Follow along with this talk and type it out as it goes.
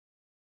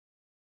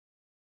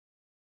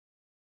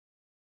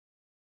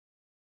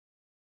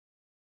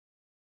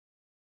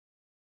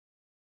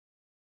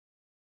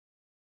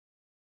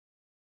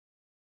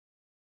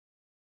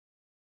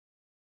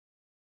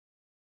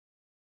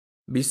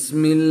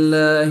بسم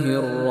الله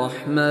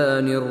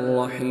الرحمن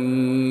الرحيم.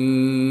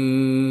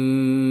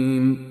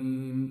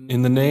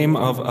 In the name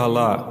of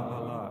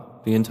Allah,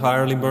 the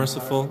entirely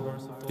merciful,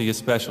 the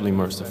especially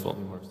merciful.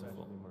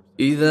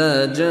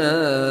 إذا جاءك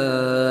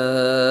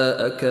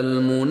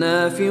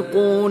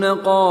المنافقون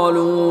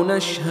قالوا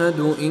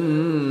نشهد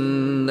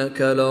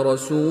إنك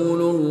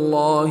لرسول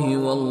الله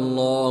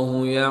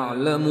والله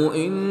يعلم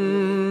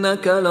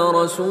إنك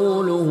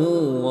لرسوله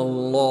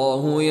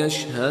والله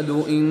يشهد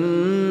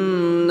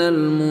إن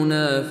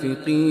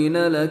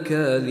المنافقين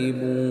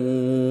لكاذبون.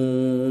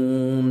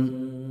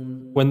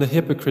 When the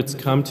hypocrites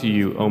come to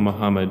you, O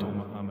Muhammad,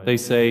 they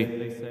say,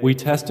 "We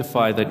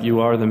testify that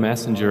you are the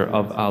messenger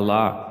of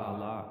Allah."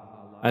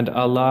 And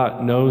Allah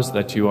knows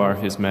that you are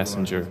His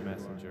messenger,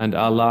 and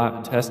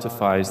Allah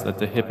testifies that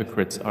the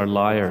hypocrites are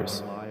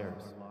liars.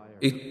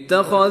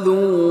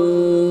 اتخذوا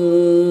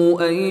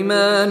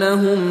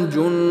أيمانهم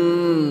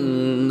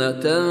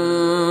جنة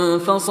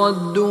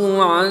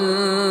فصدوا عن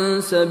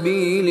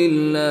سبيل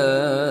الله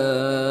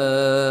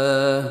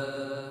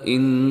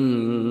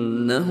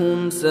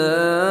إنهم ساء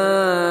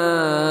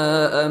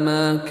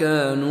ما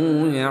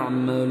كانوا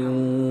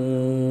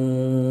يعملون.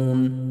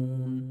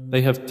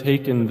 They have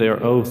taken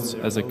their oaths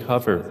as a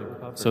cover,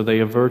 so they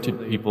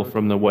averted people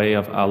from the way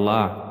of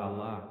Allah.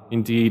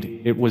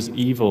 Indeed, it was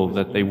evil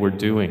that they were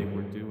doing.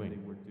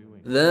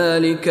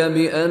 ذلك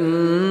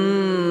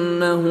بأنهم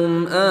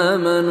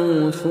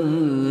آمنوا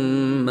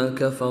ثم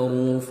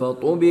كفروا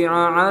فطبع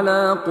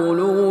على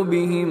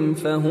قلوبهم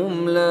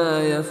فهم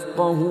لا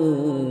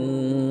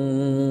يفقهون.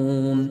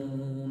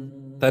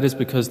 That is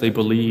because they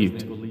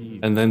believed,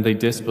 and then they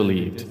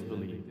disbelieved.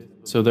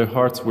 So their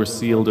hearts were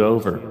sealed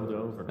over,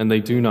 and they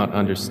do not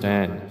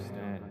understand.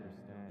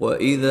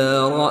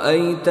 وَإِذَا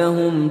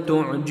رَأَيْتَهُمْ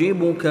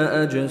تُعْجِبُكَ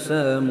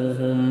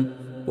أَجْسَامُهُمْ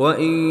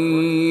وَإِنْ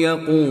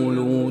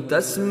يَقُولُوا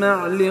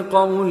تَسْمَعْ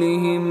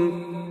لِقَوْلِهِمْ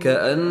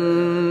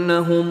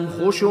كَأَنَّهُمْ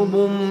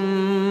خُشُبٌ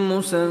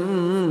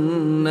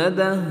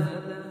مُّسَنَّدَةٌ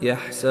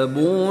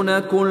يَحْسَبُونَ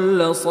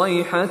كُلَّ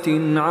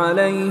صَيْحَةٍ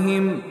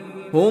عَلَيْهِمْ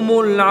هُمُ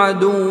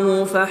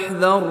الْعَدُوُّ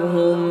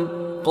فَاحْذَرْهُمْ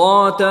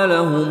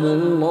قَاتَلَهُمُ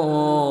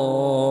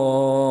اللَّهُ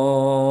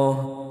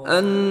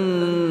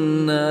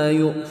أَنَّى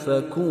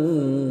يُؤْفَكُونَ.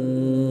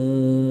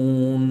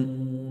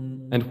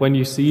 And when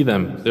you see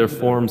them, their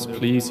forms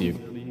please you.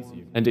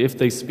 And if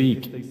they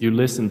speak, you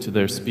listen to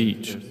their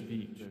speech.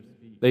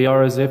 They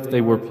are as if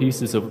they were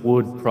pieces of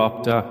wood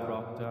propped up.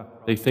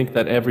 They think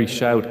that every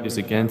shout is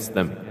against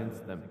them.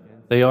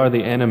 They are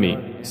the enemy,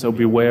 so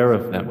beware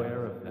of them.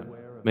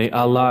 May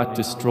Allah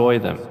destroy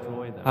them.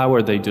 How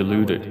are they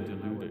deluded?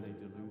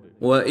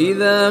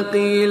 وَإِذَا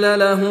قِيلَ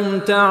لَهُمْ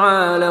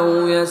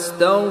تَعَالَوْا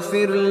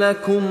يَسْتَغْفِرْ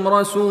لَكُمْ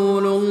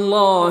رَسُولُ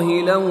اللَّهِ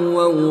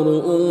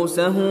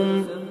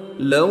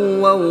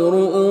لَوَّوْا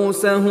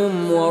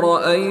رُؤُوسَهُمْ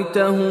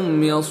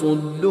وَرَأَيْتَهُمْ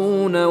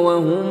يَصُدُّونَ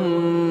وَهُمْ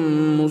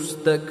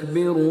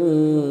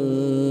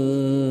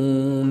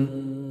مُسْتَكْبِرُونَ.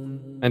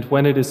 And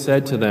when it is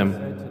said to them,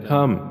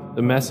 "Come,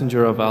 the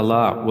messenger of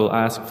Allah will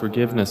ask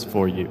forgiveness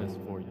for you,"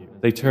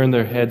 they turn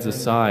their heads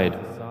aside,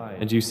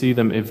 and you see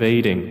them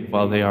evading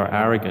while they are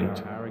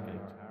arrogant.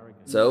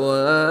 سواء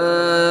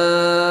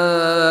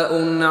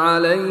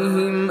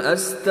عليهم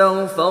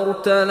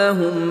أستغفرت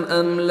لهم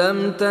أم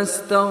لم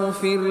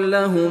تستغفر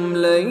لهم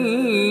لن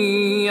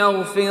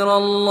يغفر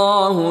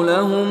الله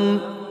لهم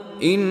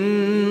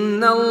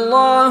إن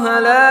الله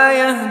لا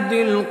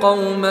يهدي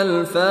القوم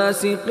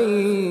الفاسقين.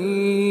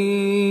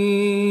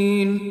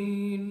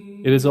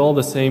 It is all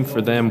the same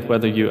for them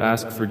whether you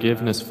ask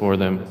forgiveness for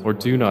them or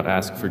do not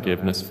ask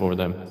forgiveness for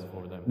them.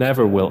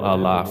 Never will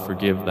Allah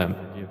forgive them.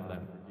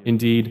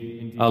 Indeed,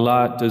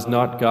 Allah does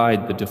not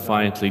guide the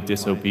defiantly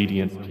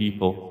disobedient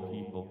people.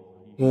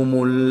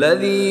 هم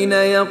الذين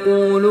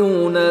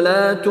يقولون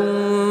لا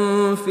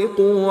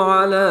تنفقوا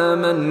على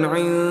من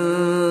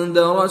عند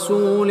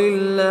رسول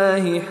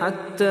الله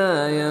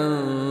حتى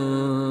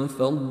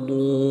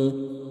ينفضوا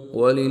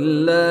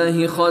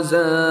ولله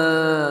خزائن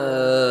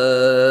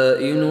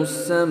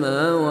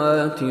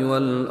السماوات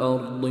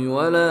والأرض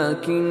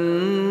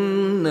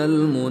ولكن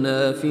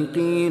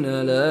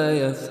المنافقين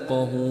لا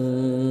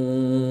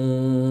يفقهون.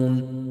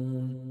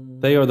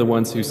 They are the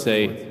ones who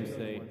say,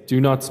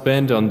 "Do not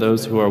spend on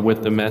those who are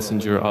with the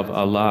messenger of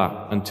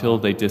Allah until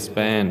they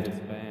disband.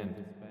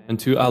 And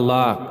to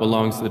Allah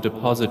belongs the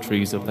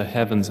depositories of the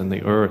heavens and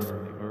the earth,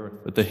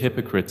 but the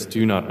hypocrites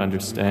do not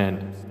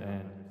understand."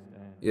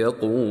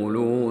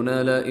 يقولون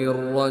لئن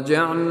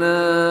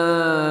رجعنا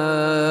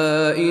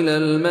إلى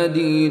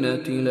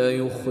المدينة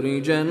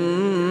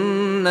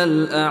ليخرجن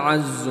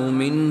الأعز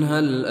منها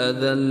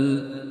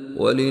الأذل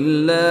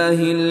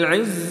ولله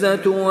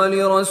العزة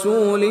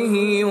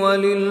ولرسوله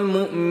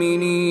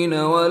وللمؤمنين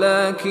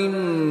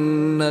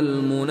ولكن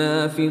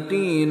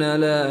المنافقين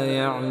لا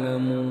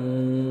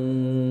يعلمون.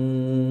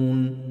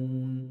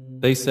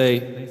 They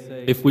say,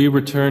 "If we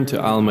return to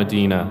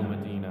Al-Madinah,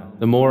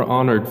 the more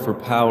honored for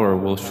power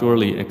will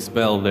surely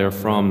expel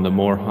therefrom the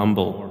more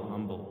humble.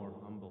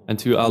 And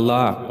to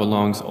Allah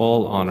belongs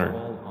all honor,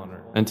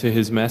 and to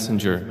His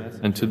Messenger,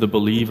 and to the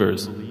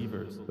believers,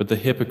 but the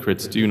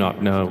hypocrites do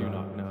not know.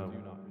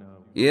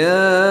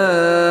 يا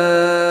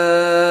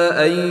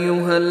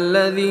أيها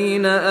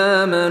الذين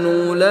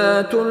آمنوا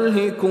لا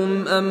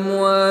تلهكم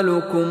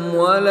أموالكم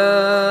ولا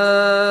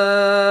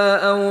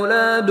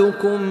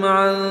أولادكم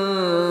عن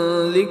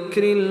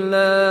ذكر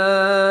الله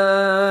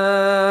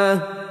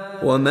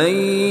ومن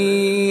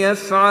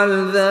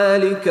يفعل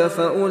ذلك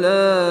فأولئك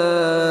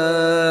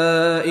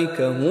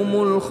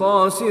هم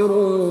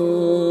الخاسرون.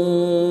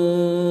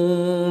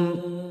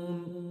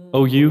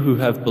 O you who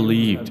have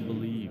believed,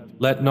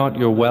 let not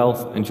your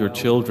wealth and your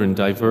children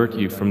divert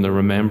you from the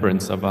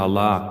remembrance of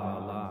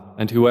Allah,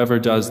 and whoever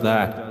does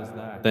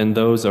that, then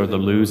those are the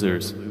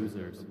losers.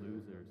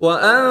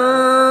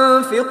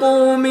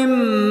 وأنفقوا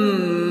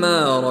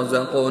مما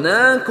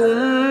رزقناكم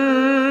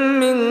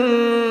من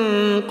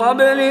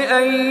قبل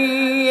أن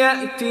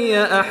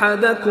يأتي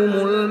أحدكم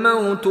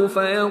الموت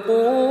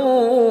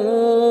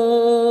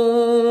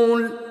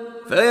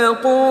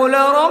فيقول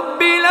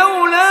رب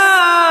لولا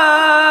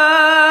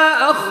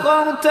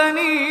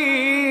أخرتني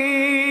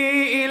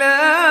إلى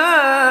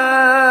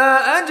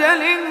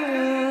أجل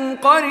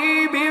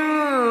قريب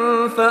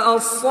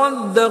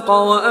فأصدق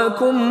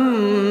وأكن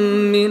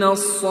من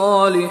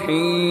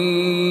الصالحين.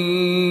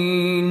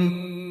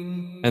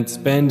 And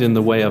spend in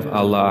the way of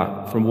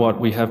Allah from what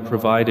we have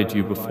provided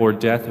you before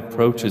death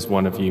approaches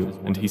one of you,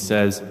 and he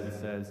says,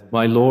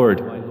 My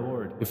Lord,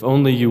 if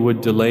only you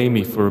would delay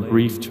me for a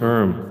brief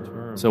term,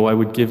 so I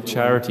would give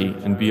charity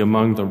and be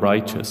among the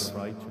righteous.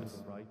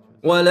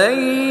 وَلَن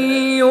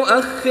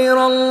يُؤَخِّرَ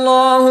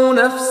اللَّهُ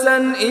نَفْسًا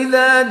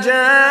إِذَا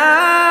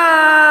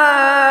جَاءَ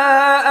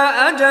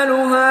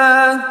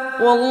أَجَلُهَا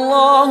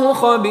وَاللَّهُ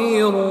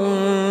خَبِيرٌ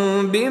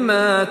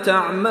بِمَا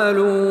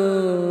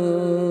تَعْمَلُونَ.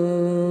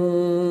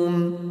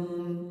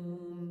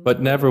 But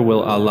never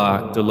will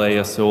Allah delay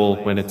a soul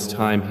when its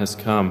time has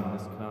come,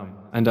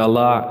 and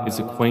Allah is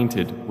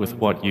acquainted with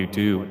what you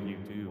do.